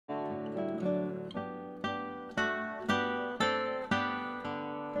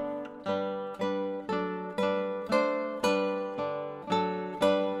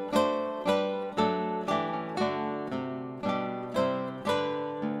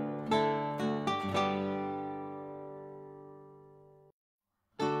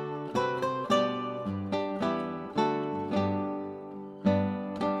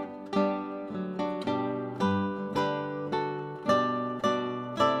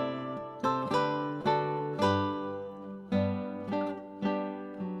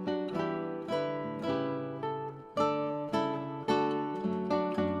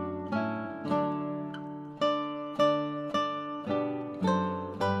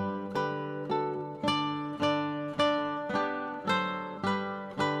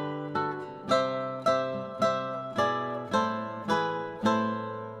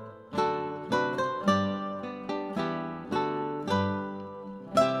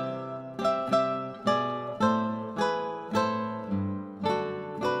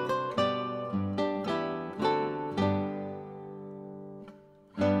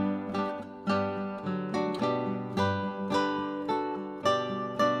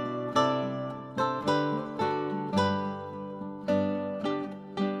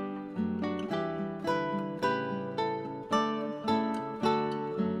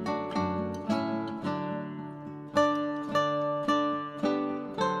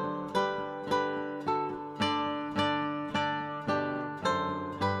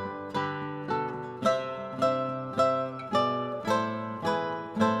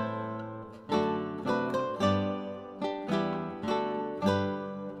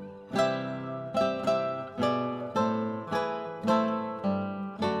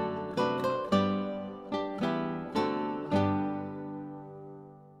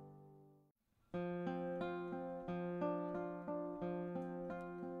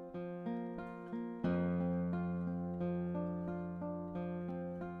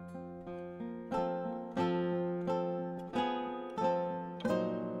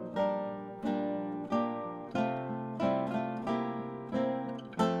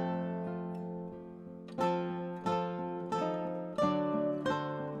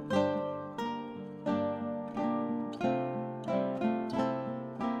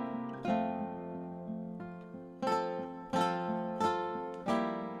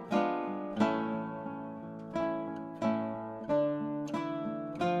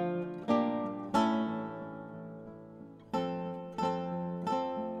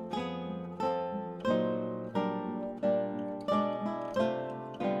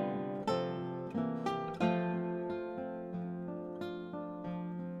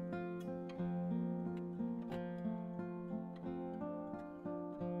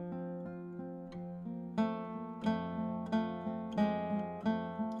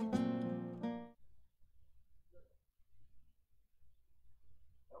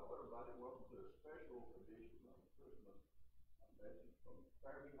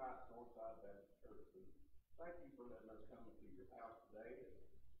Thank you for letting us come into your house today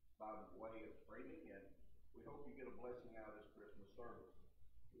by way of streaming, and we hope you get a blessing out of this Christmas service.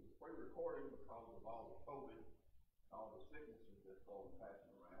 It was pre-recorded because of all the COVID, all the sicknesses that's going passing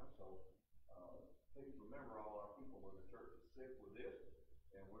around. So please remember all our people in the church is sick with this,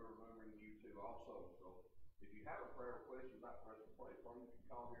 and we're remembering you too also. So if you have a prayer request you'd like for us to pray for, you can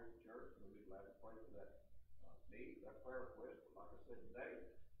call here at the church, and we'll be glad to pray for that need, that prayer request. But like I said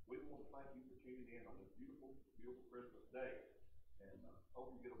today, we want to thank you for tuning in on this beautiful, beautiful Christmas day, and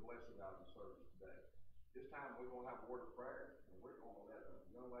hope you get a blessing out of the service today. This time we're going to have a word of prayer, and we're going to let a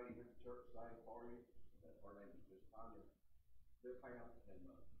young lady here at the church sing for you. Her name is Miss Tanya Bipham,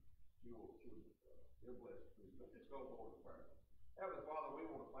 and she'll bless you. Let's just go to the word of prayer. Heavenly Father, we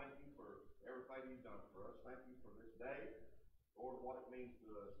want to thank you for everything you've done for us. Thank you for this day. Lord, what it means to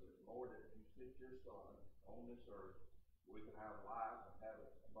us is, Lord, that you sent your Son on this earth, we can have life and have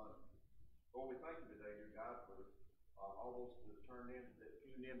it abundantly. Lord, we thank you today, dear God, for all those that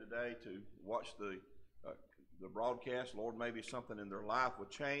tuned in today to watch the broadcast. Lord, maybe something in their life will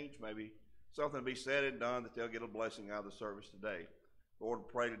change. Maybe something be said and done that they'll get a blessing out of the service today. Lord, we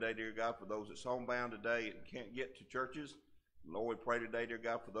pray today, dear God, for those that's homebound today and can't get to churches. Lord, we pray today, dear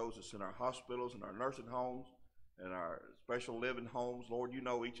God, for those that's in our hospitals and our nursing homes and our special living homes. Lord, you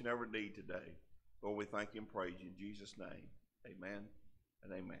know each and every need today. Lord, we thank you and praise you in Jesus' name. Amen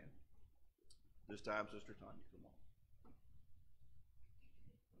and amen. This time, Sister Tanya, come on.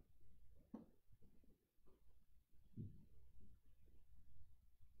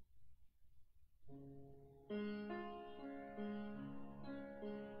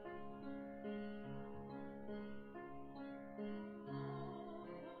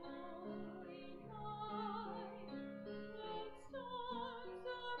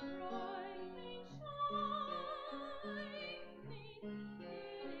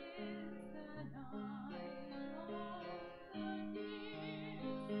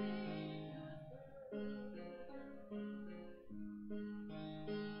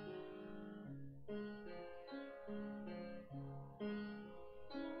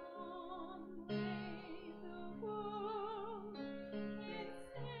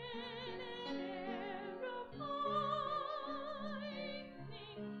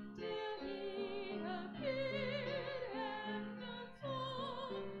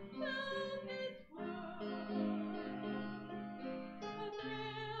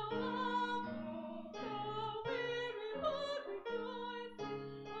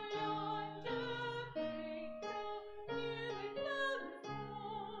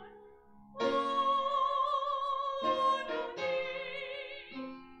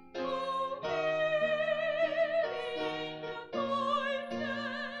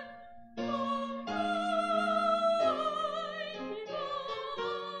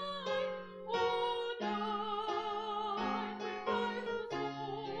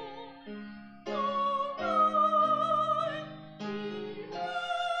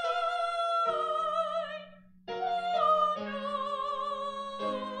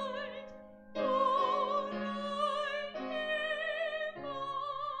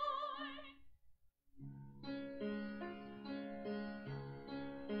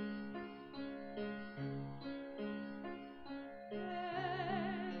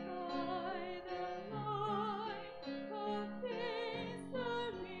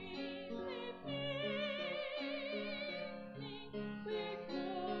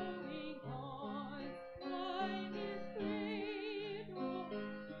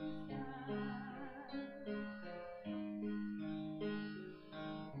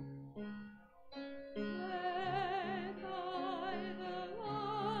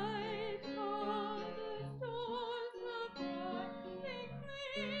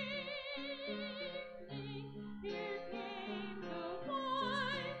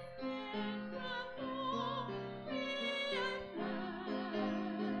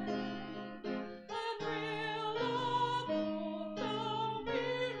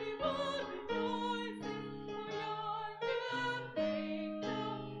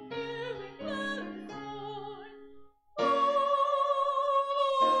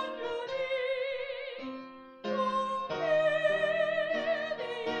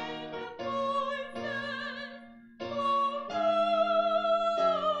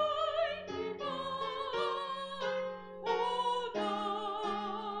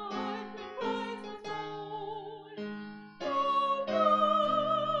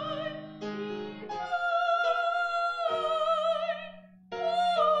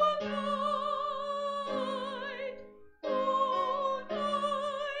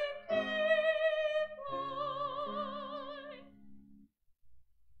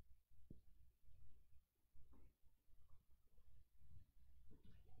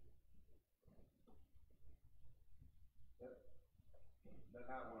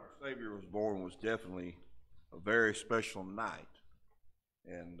 That night when our Savior was born was definitely a very special night.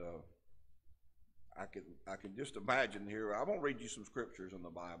 And I can just imagine here. I won't read you some scriptures in the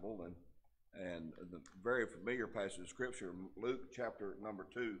Bible, and the very familiar passage of scripture, Luke chapter number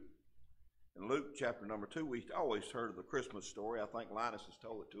 2. In Luke chapter number 2, we always heard of the Christmas story. I think Linus has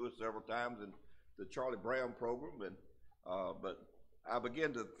told it to us several times in the Charlie Brown program. And but I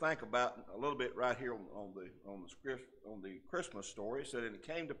began to think about a little bit right here on the Christmas story. It said, "And it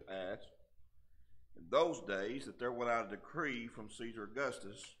came to pass in those days that there went out a decree from Caesar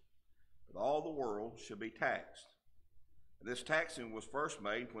Augustus that all the world should be taxed. And this taxing was first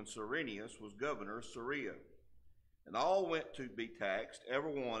made when Cyrenius was governor of Syria. And all went to be taxed,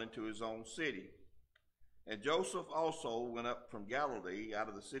 every one into his own city. And Joseph also went up from Galilee out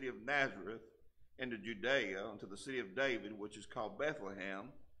of the city of Nazareth into Judea unto the city of David, which is called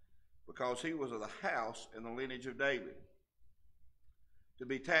Bethlehem, because he was of the house and the lineage of David, to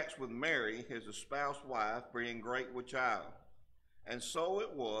be taxed with Mary, his espoused wife, being great with child. And so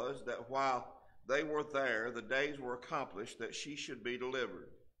it was that while they were there, the days were accomplished that she should be delivered.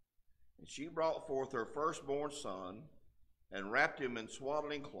 And she brought forth her firstborn son, and wrapped him in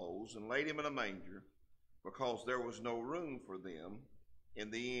swaddling clothes, and laid him in a manger, because there was no room for them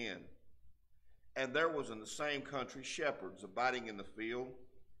in the inn. And there was in the same country shepherds abiding in the field,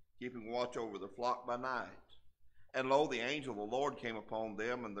 keeping watch over the flock by night. And lo, the angel of the Lord came upon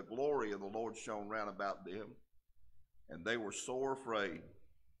them, and the glory of the Lord shone round about them, and they were sore afraid.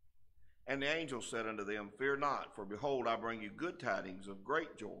 And the angel said unto them, Fear not, for behold, I bring you good tidings of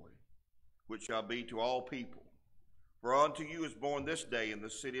great joy, which shall be to all people. For unto you is born this day in the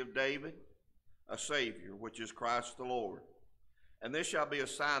city of David a Savior, which is Christ the Lord. And this shall be a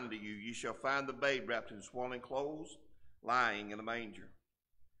sign unto you, ye shall find the babe wrapped in swaddling clothes, lying in a manger.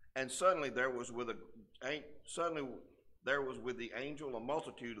 And suddenly there was with the angel a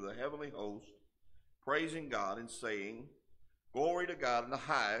multitude of the heavenly host, praising God and saying, Glory to God in the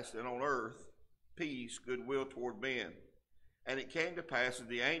highest, and on earth peace, goodwill toward men. And it came to pass, as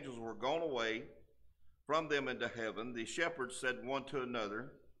the angels were gone away from them into heaven, the shepherds said one to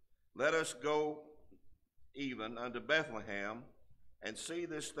another, Let us go even unto Bethlehem, and see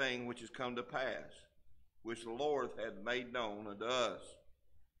this thing which is come to pass, which the Lord hath made known unto us.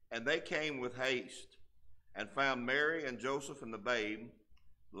 And they came with haste, and found Mary and Joseph and the babe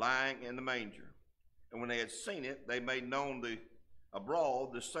lying in the manger. And when they had seen it, they made known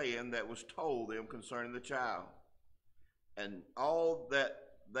abroad the saying that was told them concerning the child. And all they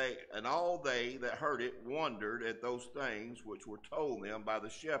that heard it wondered at those things which were told them by the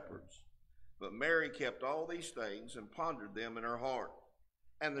shepherds. But Mary kept all these things and pondered them in her heart.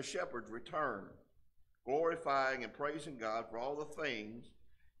 And the shepherds returned, glorifying and praising God for all the things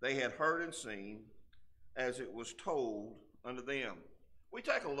they had heard and seen, as it was told unto them. We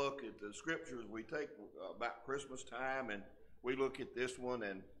take a look at the scriptures we take about Christmas time, and we look at this one,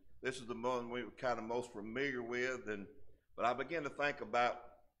 and this is the one we were kind of most familiar with. But I began to think about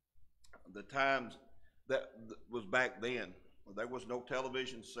the times that was back then. There was no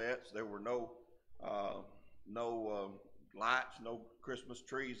television sets. There were no lights, no Christmas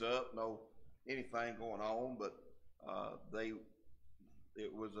trees up, no anything going on. But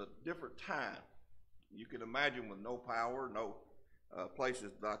it was a different time. You can imagine with no power, no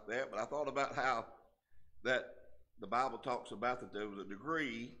places like that. But I thought about how that the Bible talks about that there was a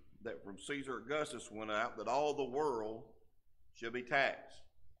decree that from Caesar Augustus went out that all the world should be taxed.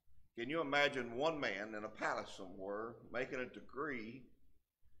 Can you imagine one man in a palace somewhere making a decree,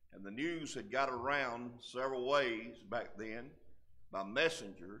 and the news had got around several ways back then by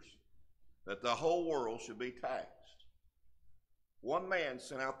messengers that the whole world should be taxed? One man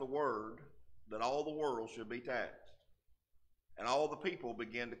sent out the word that all the world should be taxed. And all the people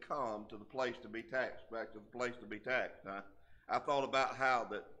began to come to the place to be taxed, back to the place to be taxed. Now, I thought about how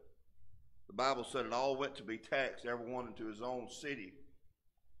that the Bible said it all went to be taxed, everyone into his own city.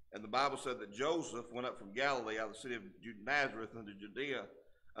 And the Bible said that Joseph went up from Galilee out of the city of Nazareth into Judea,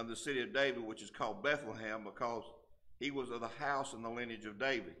 and the city of David, which is called Bethlehem, because he was of the house and the lineage of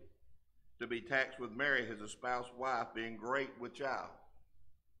David, to be taxed with Mary, his espoused wife, being great with child.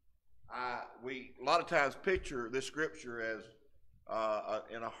 We a lot of times picture this scripture as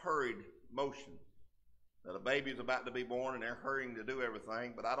in a hurried motion, that a baby is about to be born and they're hurrying to do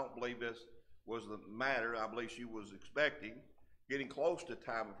everything. But I don't believe this was the matter. I believe she was expecting, getting close to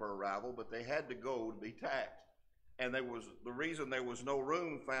time of her arrival, but they had to go to be taxed. And the reason there was no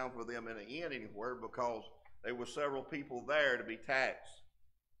room found for them in an inn anywhere, because there were several people there to be taxed,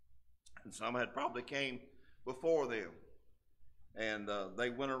 and some had probably came before them. And they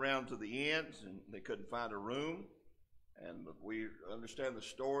went around to the inns, and they couldn't find a room. And we understand the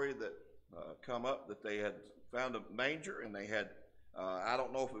story that come up that they had found a manger, and they had, I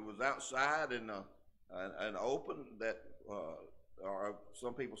don't know if it was outside in an open that, or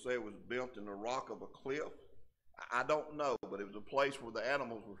some people say it was built in the rock of a cliff. I don't know, but it was a place where the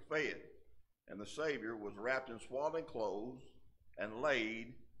animals were fed. And the Savior was wrapped in swaddling clothes and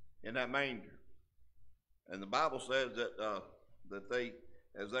laid in that manger. And the Bible says that they,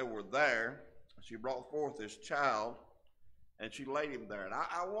 as they were there, she brought forth this child, and she laid him there. And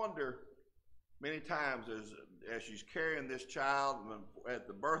I wonder many times as she's carrying this child, and at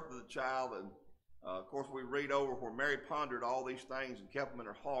the birth of the child, and of course we read over where Mary pondered all these things and kept them in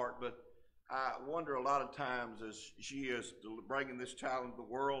her heart, but I wonder a lot of times as she is bringing this child into the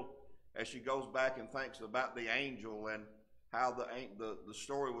world, as she goes back and thinks about the angel and how the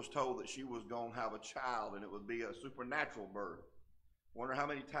story was told that she was going to have a child and it would be a supernatural birth. Wonder how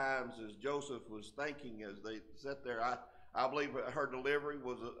many times as Joseph was thinking as they sat there, I believe her delivery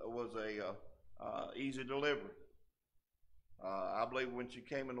was a easy delivery. I believe when she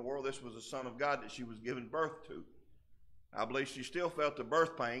came in the world, this was the Son of God that she was giving birth to. I believe she still felt the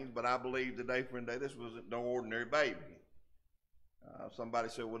birth pains, but I believe today, for today, this wasn't no ordinary baby. Somebody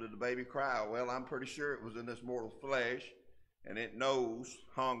said, well, did the baby cry? Well, I'm pretty sure it was in this mortal flesh, and it knows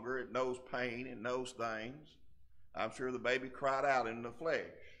hunger, it knows pain, it knows things. I'm sure the baby cried out in the flesh,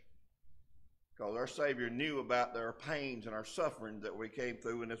 because our Savior knew about our pains and our sufferings that we came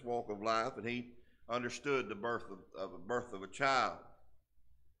through in this walk of life, and he understood the birth of a child.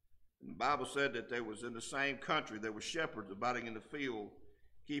 And the Bible said that they was in the same country, there were shepherds abiding in the field,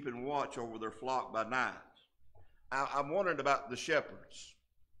 keeping watch over their flock by night. I'm wondering about the shepherds,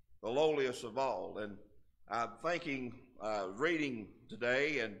 the lowliest of all, and I'm thinking, reading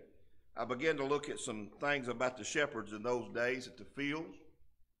today, and I began to look at some things about the shepherds in those days at the fields,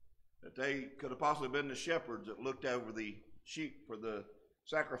 that they could have possibly been the shepherds that looked over the sheep for the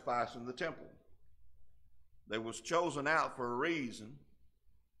sacrifice in the temple. They was chosen out for a reason,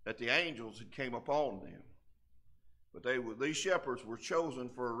 that the angels had came upon them. But these shepherds were chosen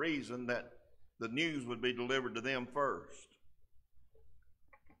for a reason, that the news would be delivered to them first.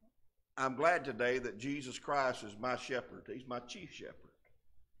 I'm glad today that Jesus Christ is my shepherd. He's my chief shepherd.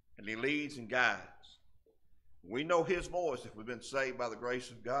 And he leads and guides. We know his voice. If we've been saved by the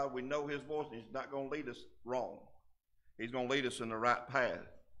grace of God, we know his voice, and he's not going to lead us wrong. He's going to lead us in the right path.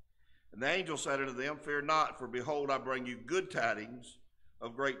 And the angel said unto them, fear not, for behold, I bring you good tidings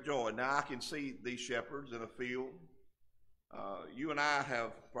of great joy. Now I can see these shepherds in a field. You and I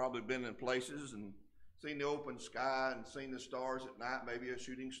have probably been in places and seen the open sky and seen the stars at night. Maybe a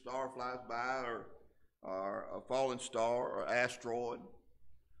shooting star flies by, or a falling star or asteroid.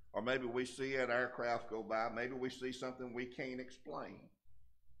 Or maybe we see an aircraft go by. Maybe we see something we can't explain.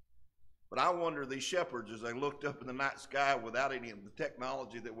 But I wonder, these shepherds, as they looked up in the night sky without any of the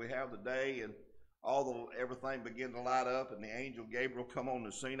technology that we have today, and everything began to light up, and the angel Gabriel come on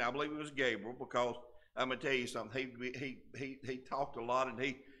the scene. I believe it was Gabriel, because I'm going to tell you something. He talked a lot, and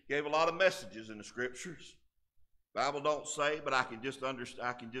he gave a lot of messages in the scriptures. Bible don't say, but I can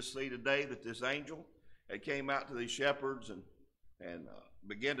just see today that this angel had came out to these shepherds and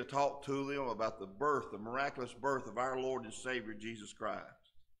began to talk to them about the miraculous birth of our Lord and Savior Jesus Christ.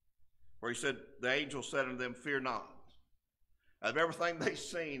 Where he said, the angel said unto them, fear not. Out of everything they've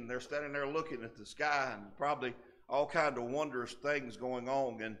seen, they're standing there looking at the sky, and probably all kinds of wondrous things going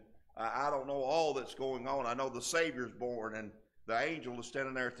on. And I don't know all that's going on. I know the Savior's born, and the angel is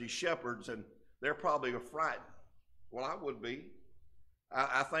standing there at these shepherds, and they're probably frightened. Well, I would be.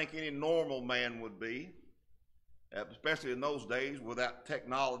 I think any normal man would be. Especially in those days, without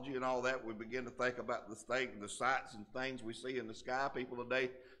technology and all that, we begin to think about the sights and things we see in the sky. People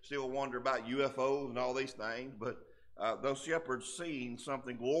today still wonder about UFOs and all these things, but those shepherds seen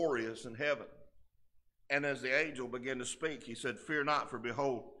something glorious in heaven. And as the angel began to speak, he said, fear not, for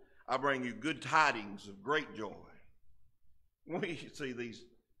behold, I bring you good tidings of great joy. We see these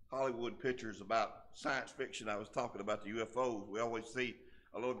Hollywood pictures about science fiction. I was talking about the UFOs. We always see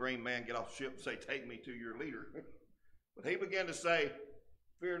a little green man get off the ship and say, take me to your leader. But he began to say,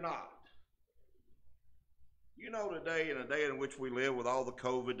 fear not. You know, today, in a day in which we live with all the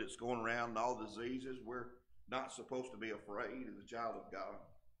COVID that's going around and all the diseases, we're not supposed to be afraid as a child of God.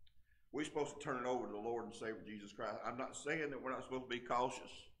 We're supposed to turn it over to the Lord and Savior Jesus Christ. I'm not saying that we're not supposed to be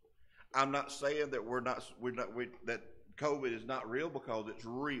cautious. I'm not saying that that COVID is not real, because it's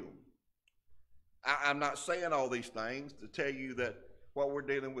real. I'm not saying all these things to tell you that what we're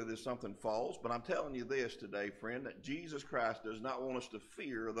dealing with is something false, but I'm telling you this today, friend, that Jesus Christ does not want us to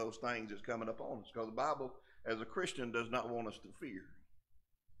fear those things that's coming upon us, because the Bible, as a Christian, does not want us to fear.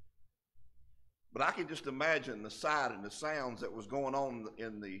 But I can just imagine the sight and the sounds that was going on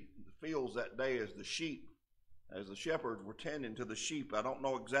in the fields that day as the shepherds were tending to the sheep. I don't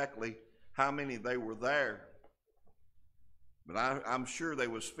know exactly how many they were there, but I'm sure there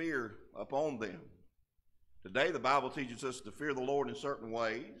was fear upon them. Today the Bible teaches us to fear the Lord in certain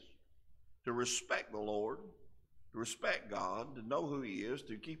ways, to respect the Lord, to respect God, to know who He is,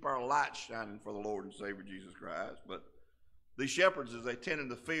 to keep our light shining for the Lord and Savior Jesus Christ. But these shepherds, as they tended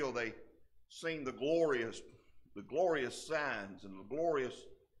the field, they seen the glorious signs and the glorious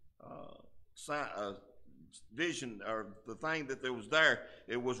vision, or the thing that was there.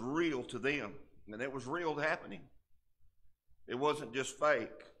 It was real to them, and it was real happening. It wasn't just fake.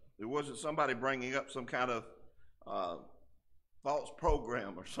 It wasn't somebody bringing up some kind of false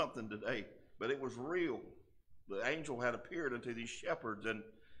program or something today, but it was real. The angel had appeared unto these shepherds and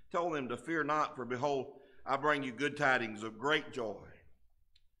told them to fear not, for behold, I bring you good tidings of great joy.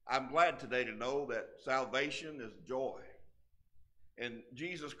 I'm glad today to know that salvation is joy. In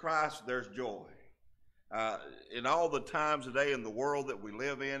Jesus Christ, there's joy. In all the times today in the world that we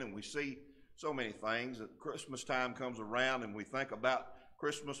live in, and we see so many things, that Christmas time comes around and we think about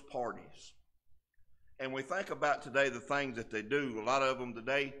Christmas parties. And we think about today the things that they do. A lot of them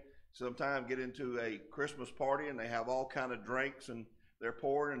today sometimes get into a Christmas party and they have all kind of drinks and they're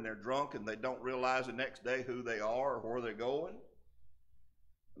pouring and they're drunk and they don't realize the next day who they are or where they're going.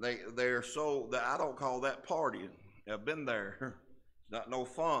 They're so that I don't call that partying. I've been there. It's not no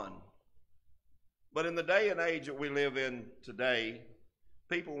fun. But in the day and age that we live in today,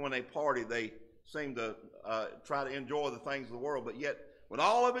 people, when they party, they seem to try to enjoy the things of the world, but yet when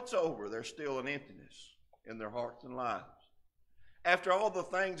all of it's over, there's still an emptiness in their hearts and lives. After all the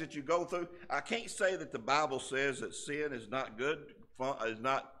things that you go through, I can't say that the Bible says that sin is not good, fun, is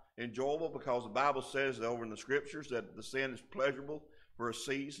not enjoyable, because the Bible says over in the scriptures that the sin is pleasurable for a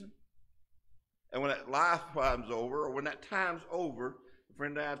season. And when that lifetime's over, or when that time's over,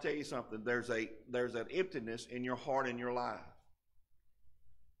 friend, I'll tell you something, there's that emptiness in your heart and your life.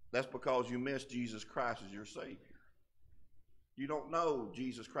 That's because you miss Jesus Christ as your Savior. You don't know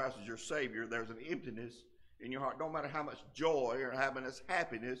Jesus Christ as your Savior. There's an emptiness in your heart. Don't matter how much joy or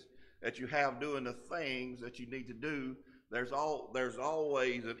happiness that you have doing the things that you need to do, there's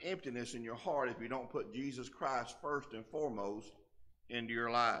always an emptiness in your heart if you don't put Jesus Christ first and foremost into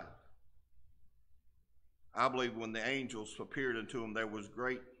your life. I believe when the angels appeared unto him, there was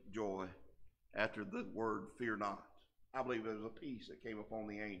great joy after the word fear not. I believe there was a peace that came upon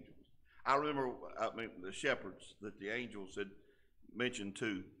the angels. I remember the shepherds that the angels had mentioned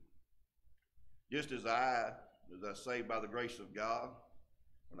too. Just as I saved by the grace of God,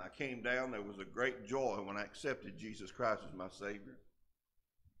 when I came down, there was a great joy when I accepted Jesus Christ as my Savior.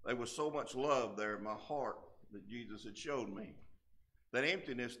 There was so much love there in my heart that Jesus had showed me. That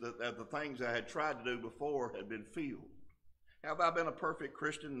emptiness that the things I had tried to do before had been filled. Have I been a perfect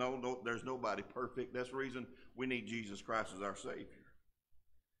Christian? No, there's nobody perfect. That's the reason we need Jesus Christ as our Savior.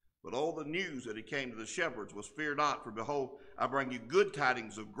 But all the news that he came to the shepherds was, fear not, for behold, I bring you good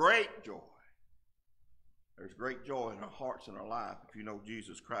tidings of great joy. There's great joy in our hearts and our life if you know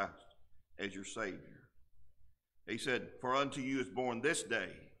Jesus Christ as your Savior. He said, for unto you is born this day.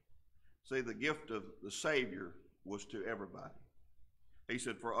 See, the gift of the Savior was to everybody. He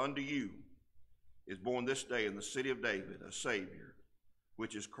said, for unto you is born this day in the city of David a Savior,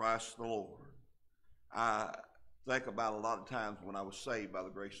 which is Christ the Lord. I think about a lot of times when I was saved by the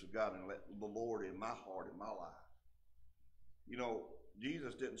grace of God and let the Lord in my heart, in my life. You know,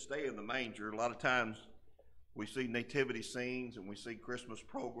 Jesus didn't stay in the manger. A lot of times we see nativity scenes and we see Christmas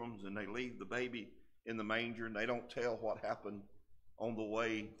programs and they leave the baby in the manger and they don't tell what happened on the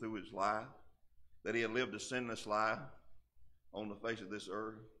way through his life, that he had lived a sinless life on the face of this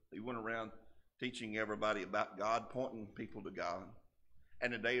earth. He went around teaching everybody about God, pointing people to God.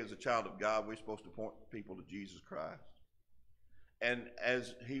 And today, as a child of God, we're supposed to point people to Jesus Christ. And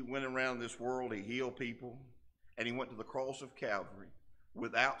as he went around this world, he healed people, and he went to the cross of Calvary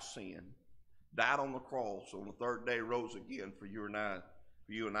without sin, died on the cross, on the third day rose again for you and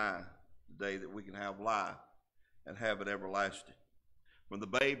I, the day that we can have life and have it everlasting. From the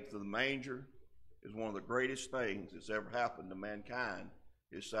babe to the manger is one of the greatest things that's ever happened to mankind,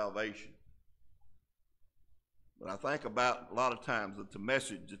 is salvation. But I think about a lot of times that the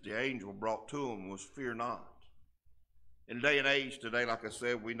message that the angel brought to him was fear not. In the day and age today, like I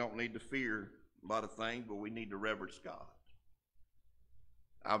said, we don't need to fear a lot of things, but we need to reverence God.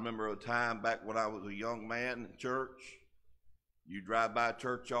 I remember a time back when I was a young man in church. You drive by a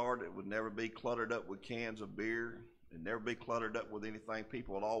churchyard, it would never be cluttered up with cans of beer. It never be cluttered up with anything.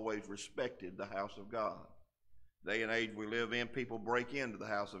 People had always respected the house of God. Day and age we live in, people break into the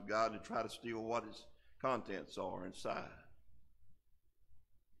house of God and try to steal what its contents are inside.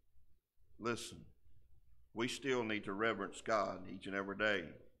 Listen, we still need to reverence God each and every day.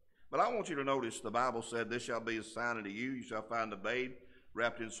 But I want you to notice the Bible said, "This shall be a sign unto you. You shall find a babe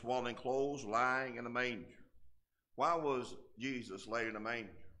wrapped in swaddling clothes, lying in a manger." Why was Jesus laid in a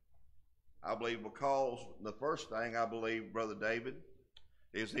manger? I believe because the first thing I believe, Brother David,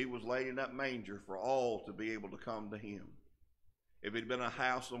 is he was laid in that manger for all to be able to come to him. If it had been a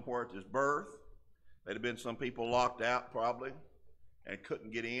house somewhere at his birth, there'd have been some people locked out probably and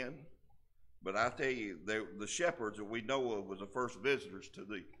couldn't get in. But I tell you, the shepherds that we know of was the first visitors to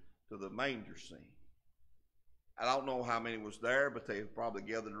the manger scene. I don't know how many was there, but they probably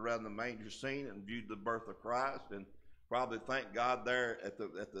gathered around the manger scene and viewed the birth of Christ, and probably thank God there at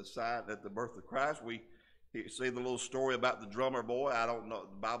the birth of Christ. We see the little story about the drummer boy. I don't know.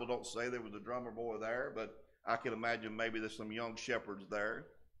 The Bible don't say there was a drummer boy there, but I can imagine maybe there's some young shepherds there,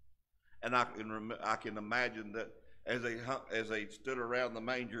 and I can imagine that as they stood around the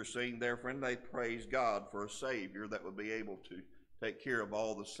manger scene there, friend, they praised God for a Savior that would be able to take care of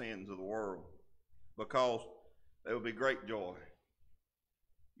all the sins of the world, because there would be great joy.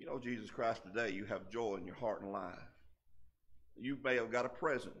 You know, Jesus Christ, today you have joy in your heart and life. You may have got a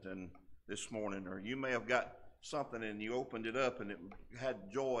present this morning, or you may have got something and you opened it up and it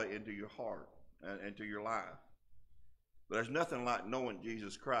had joy into your heart and into your life. But there's nothing like knowing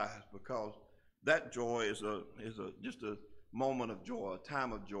Jesus Christ, because that joy is just a moment of joy, a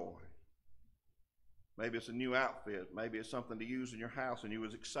time of joy. Maybe it's a new outfit. Maybe it's something to use in your house and you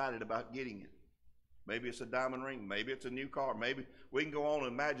was excited about getting it. Maybe it's a diamond ring. Maybe it's a new car. Maybe we can go on and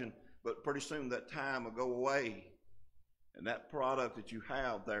imagine, but pretty soon that time will go away. And that product that you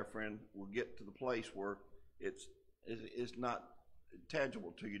have there, friend, will get to the place where it's not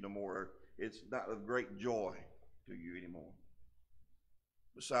tangible to you no more. It's not of great joy to you anymore.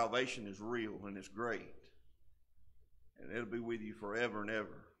 But salvation is real and it's great. And it'll be with you forever and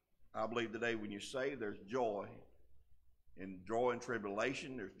ever. I believe today when you're saved, there's joy. In joy in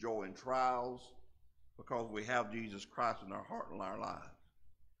tribulation, there's joy in trials, because we have Jesus Christ in our heart and our lives.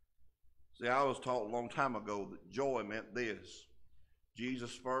 See, I was taught a long time ago that joy meant this: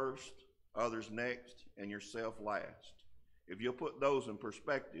 Jesus first, others next, and yourself last. If you'll put those in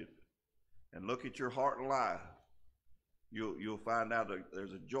perspective and look at your heart and life, you'll find out that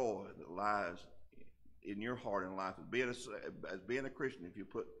there's a joy that lies in your heart and life as being a Christian, if you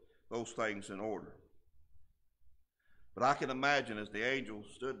put those things in order. But I can imagine as the angel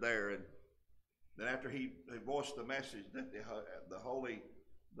stood there, and then after he voiced the message that the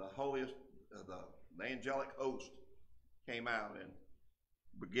angelic host came out and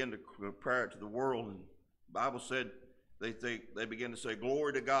began to prepare it to the world, and the Bible said they began to say,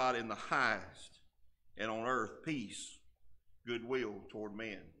 "Glory to God in the highest, and on earth peace, goodwill toward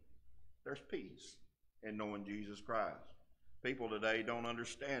men." There's peace in knowing Jesus Christ. People today don't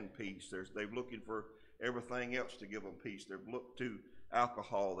understand peace. They're looking for everything else to give them peace. They've looked to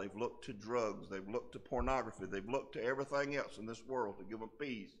alcohol. They've looked to drugs. They've looked to pornography. They've looked to everything else in this world to give them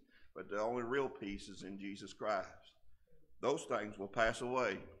peace. But the only real peace is in Jesus Christ. Those things will pass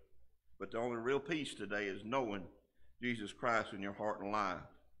away. But the only real peace today is knowing Jesus Christ in your heart and life.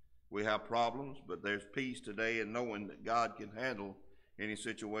 We have problems, but there's peace today in knowing that God can handle any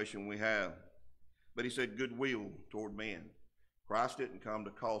situation we have. But he said goodwill toward men. Christ didn't come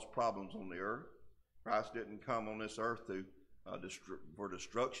to cause problems on the earth. Christ didn't come on this earth for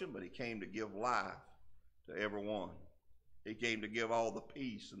destruction, but he came to give life to everyone. He came to give all the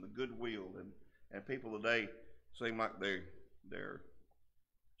peace and the goodwill, and people today seem like they're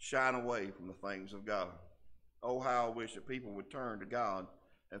shying away from the things of God. Oh, how I wish that people would turn to God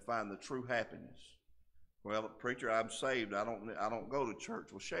and find the true happiness. Well, preacher, I'm saved. I don't go to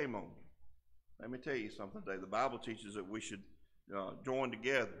church. Well, shame on you. Let me tell you something today. The Bible teaches that we should join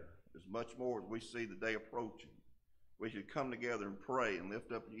together as much more as we see the day approaching. We should come together and pray and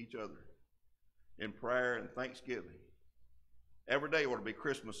lift up each other in prayer and thanksgiving. Every day ought to be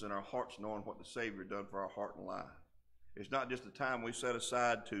Christmas in our hearts, knowing what the Savior done for our heart and life. It's not just a time we set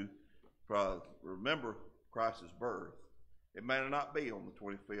aside to remember Christ's birth. It may not be on the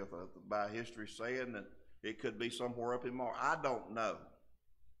 25th, by history saying that it could be somewhere up in March. I don't know.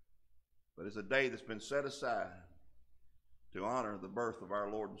 But it's a day that's been set aside to honor the birth of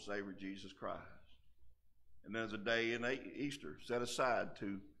our Lord and Savior Jesus Christ. And there's a day in Easter set aside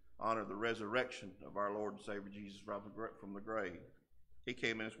to honor the resurrection of our Lord and Savior Jesus from the grave. He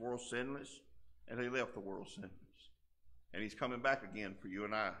came in this world sinless, and he left the world sinless. And he's coming back again for you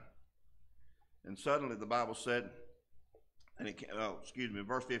and I. And suddenly the Bible said,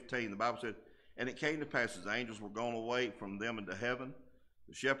 verse 15, the Bible said, And it came to pass, as the angels were gone away from them into heaven,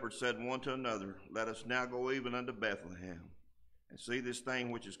 the shepherds said one to another, Let us now go even unto Bethlehem, and see this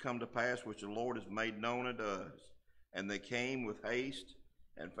thing which is come to pass, which the Lord has made known unto us. And they came with haste,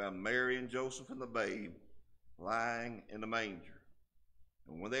 and found Mary and Joseph and the babe lying in the manger.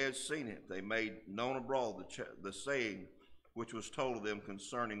 And when they had seen it, they made known abroad the saying which was told them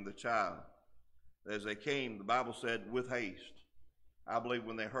concerning the child. As they came, the Bible said, with haste. I believe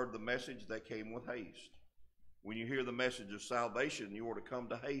when they heard the message, they came with haste. When you hear the message of salvation, you ought to come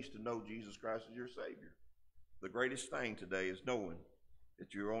to haste to know Jesus Christ as your Savior. The greatest thing today is knowing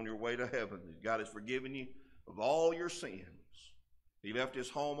that you're on your way to heaven, that God has forgiven you of all your sins. He left his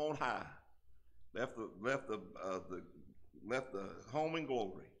home on high, left the home in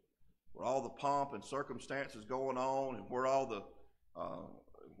glory, where all the pomp and circumstances going on, and where all the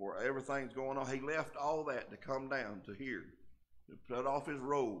where everything's going on. He left all that to come down to here, to put off his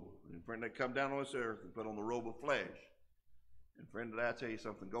robe, and friend, they come down on this earth and put on the robe of flesh. And friend, did I tell you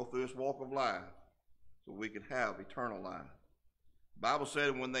something? Go through this walk of life so we can have eternal life. The Bible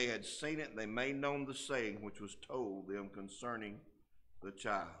said when they had seen it, they made known the saying which was told them concerning the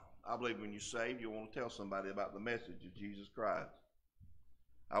child. I believe when you're saved, you want to tell somebody about the message of Jesus Christ.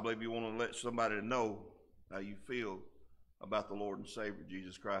 I believe you want to let somebody know how you feel about the Lord and Savior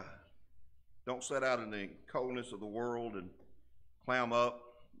Jesus Christ. Don't set out in the coldness of the world and clam up,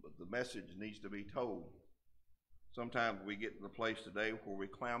 but the message needs to be told. Sometimes we get to the place today where we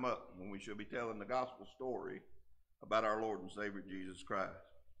clam up when we should be telling the gospel story about our Lord and Savior Jesus Christ.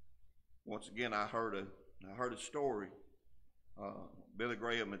 Once again, I heard a story. Billy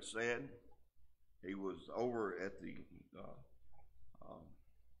Graham had said he was over at the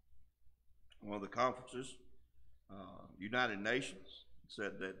one of the conferences, United Nations,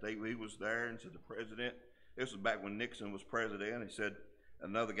 said that he was there, and said the president, this was back when Nixon was president, he said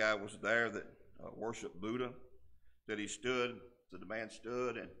another guy was there that worshiped Buddha, said he stood, so the man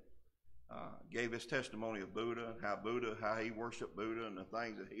stood and gave his testimony of Buddha, and how he worshiped Buddha and the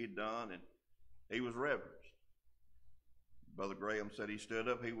things that he had done, and he was reverenced. Brother Graham said he stood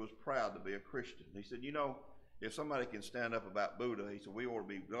up, he was proud to be a Christian. He said, you know, if somebody can stand up about Buddha, he said, we ought to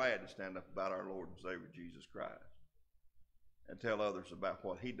be glad to stand up about our Lord and Savior Jesus Christ and tell others about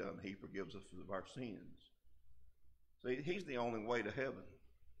what he done. He forgives us of our sins. See, he's the only way to heaven,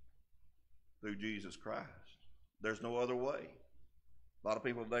 through Jesus Christ. There's no other way. A lot of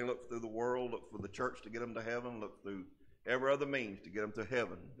people today look through the world, look for the church to get them to heaven, look through every other means to get them to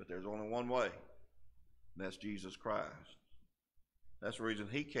heaven, but there's only one way, and that's Jesus Christ. That's the reason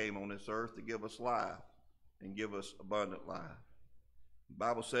he came on this earth, to give us life and give us abundant life. The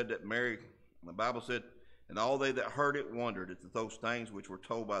Bible said that the Bible said, and all they that heard it wondered at those things which were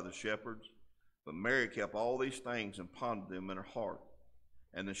told by the shepherds. But Mary kept all these things and pondered them in her heart.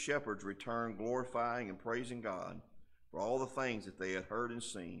 And the shepherds returned, glorifying and praising God for all the things that they had heard and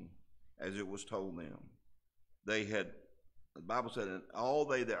seen, as it was told them. The Bible said, and all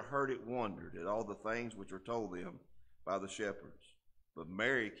they that heard it wondered at all the things which were told them by the shepherds. But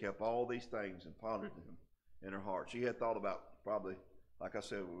Mary kept all these things and pondered them in her heart. She had thought about, probably, like I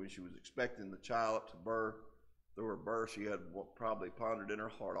said, when she was expecting the child up to birth, through her birth, she had probably pondered in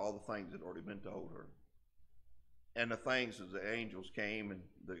her heart all the things that had already been told her. And the things as the angels came and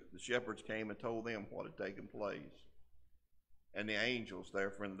the shepherds came and told them what had taken place. And the angels,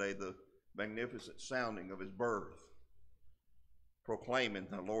 therefore, in the magnificent sounding of his birth, proclaiming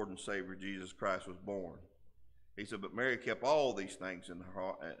the Lord and Savior Jesus Christ was born. He said, but Mary kept all these things in her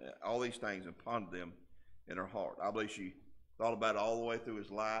heart, all these things, and pondered them in her heart. I believe she thought about it all the way through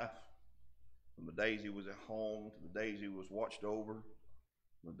his life, from the days he was at home to the days he was watched over,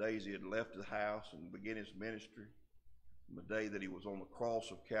 from the days he had left the house and began his ministry, from the day that he was on the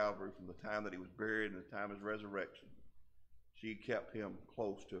cross of Calvary, from the time that he was buried and the time of his resurrection. She kept him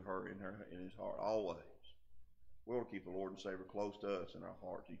close to her in his heart, always. We ought to keep the Lord and Savior close to us in our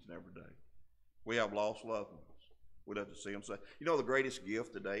hearts each and every day. We have lost loved ones. We'd love to see them say, you know, the greatest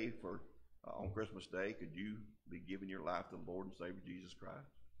gift today for on Christmas Day, could you be giving your life to the Lord and Savior Jesus Christ?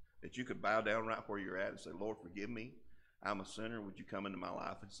 That you could bow down right where you're at and say, Lord, forgive me. I'm a sinner. Would you come into my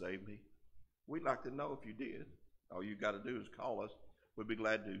life and save me? We'd like to know if you did. All you got to do is call us. We'd be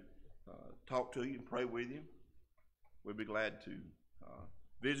glad to talk to you and pray with you. We'd be glad to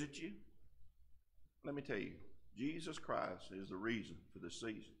visit you. Let me tell you, Jesus Christ is the reason for this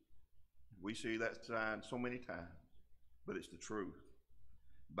season. We see that sign so many times, but it's the truth.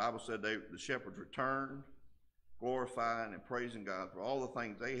 The Bible said the shepherds returned, glorifying and praising God for all the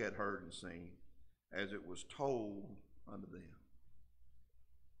things they had heard and seen, as it was told unto them.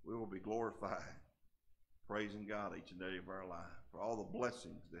 We will be glorified, praising God each and every day of our life for all the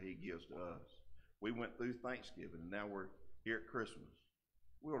blessings that he gives to us. We went through Thanksgiving, and now we're here at Christmas.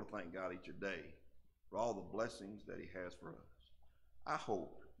 We ought to thank God each day for all the blessings that he has for us. I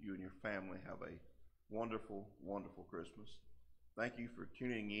hope you and your family have a wonderful, wonderful Christmas. Thank you for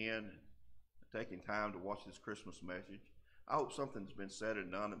tuning in and taking time to watch this Christmas message. I hope something's been said or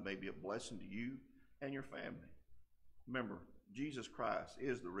done that may be a blessing to you and your family. Remember, Jesus Christ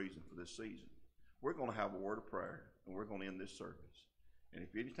is the reason for this season. We're going to have a word of prayer, and we're going to end this service. And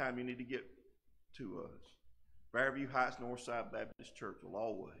if anytime you need to get to us, Fairview Heights Northside Baptist Church will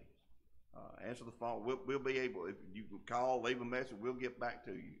always answer the phone. We'll be able, if you can call, leave a message, we'll get back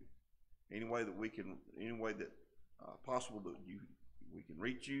to you. Any way that we can, any way that possible that we can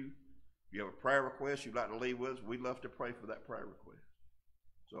reach you. If you have a prayer request you'd like to leave with us, we'd love to pray for that prayer request.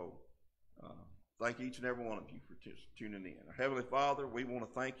 So, thank each and every one of you for tuning in. Our Heavenly Father, we want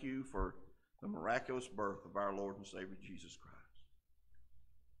to thank you for the miraculous birth of our Lord and Savior Jesus Christ.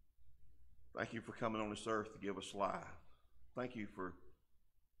 Thank you for coming on this earth to give us life. Thank you for,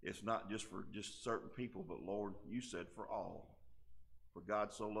 it's not just for just certain people, but Lord, you said for all. For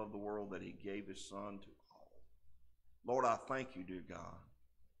God so loved the world that he gave his Son to all. Lord, I thank you, dear God,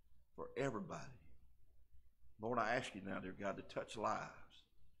 for everybody. Lord, I ask you now, dear God, to touch lives.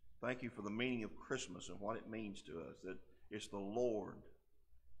 Thank you for the meaning of Christmas and what it means to us, that it's the Lord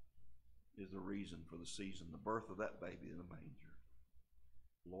is the reason for the season, the birth of that baby in the manger.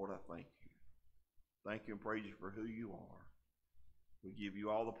 Lord, I thank you. Thank you and praise you for who you are. We give you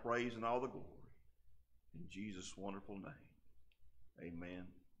all the praise and all the glory. In Jesus' wonderful name, amen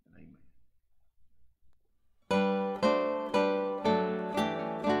and amen.